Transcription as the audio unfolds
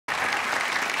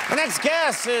Our next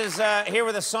guest is here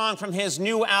with a song from his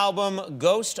new album,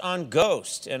 Ghost on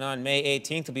Ghost. And on May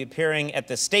 18th, he'll be appearing at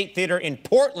the State Theater in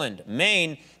Portland,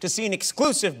 Maine. To see an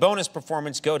exclusive bonus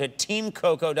performance, go to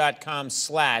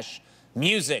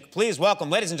teamcoco.com/music. Please welcome,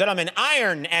 ladies and gentlemen,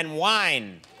 Iron and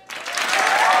Wine.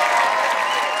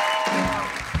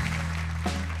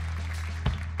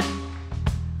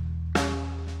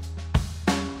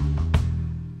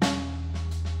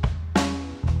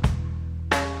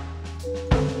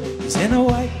 He's in a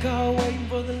white car waiting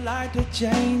for the light to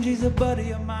change. He's a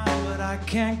buddy of mine, but I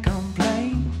can't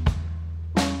complain.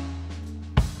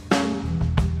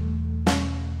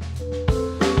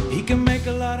 He can make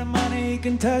a lot of money, he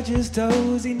can touch his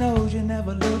toes. He knows you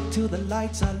never look till the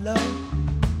lights are low.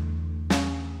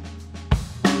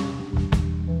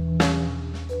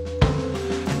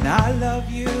 And I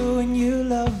love you and you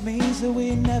love me, so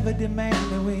we never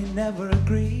demand and we never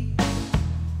agree.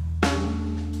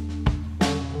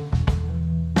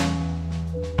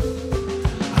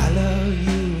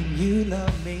 You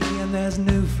love me, and there's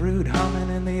new fruit humming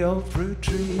in the old fruit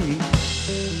tree.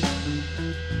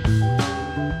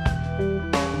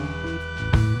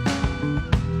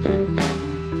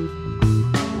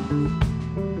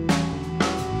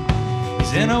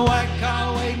 He's in a white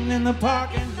car waiting in the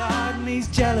parking lot, and he's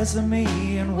jealous of me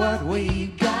and what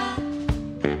we got.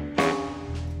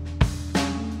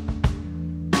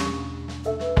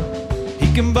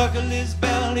 He can buckle his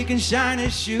belt, he can shine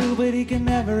his shoe, but he can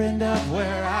never end up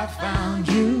where I found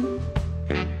you.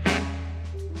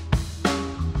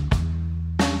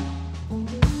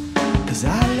 'Cause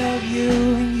I love you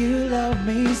and you love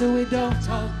me, so we don't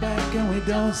talk back and we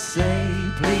don't say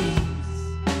please.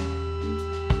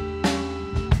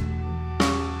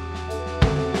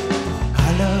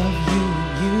 I love you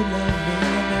and you love me,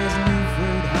 and there's new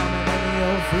fruit humming in the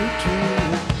old fruit tree.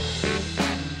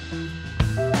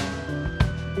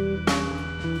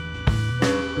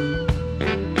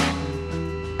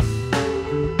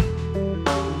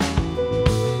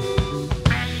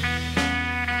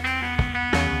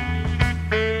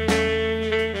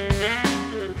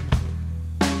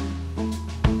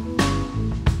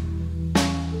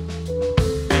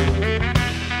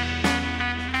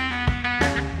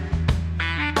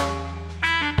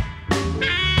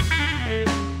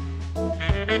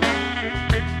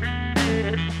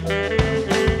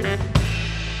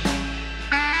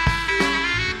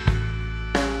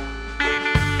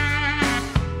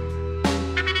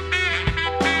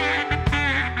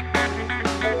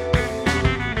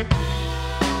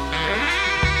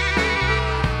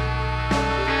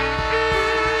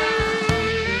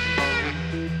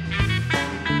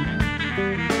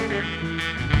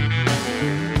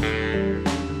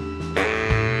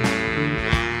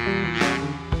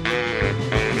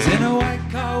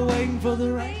 For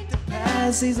the rain to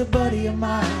pass, he's a buddy of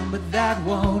mine, but that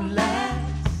won't last.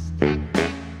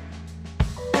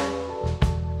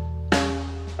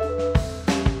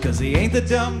 'Cause he ain't the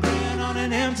dumb grin on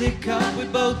an empty cup we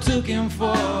both took him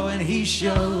for when he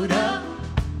showed up.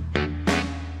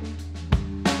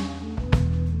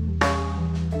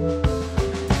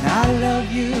 And I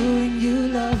love you and you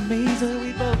love me, so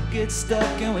we both get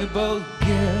stuck and we both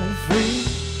get free.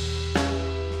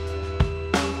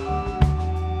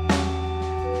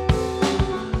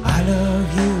 I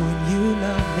love you and you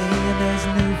love me, and there's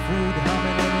new fruit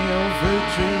humming in the old fruit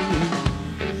tree.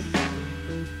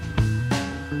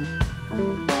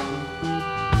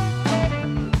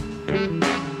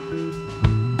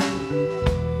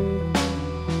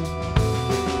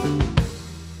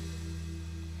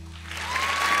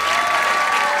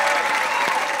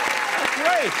 That's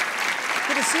great.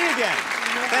 Good to see you again.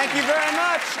 Thank you very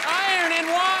much. Iron and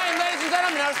Wine, ladies and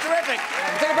gentlemen. That was terrific.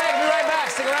 We'll take a break. We'll be right back.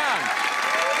 Stick around.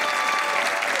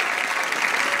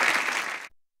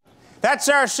 That's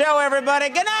our show, everybody.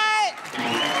 Good night!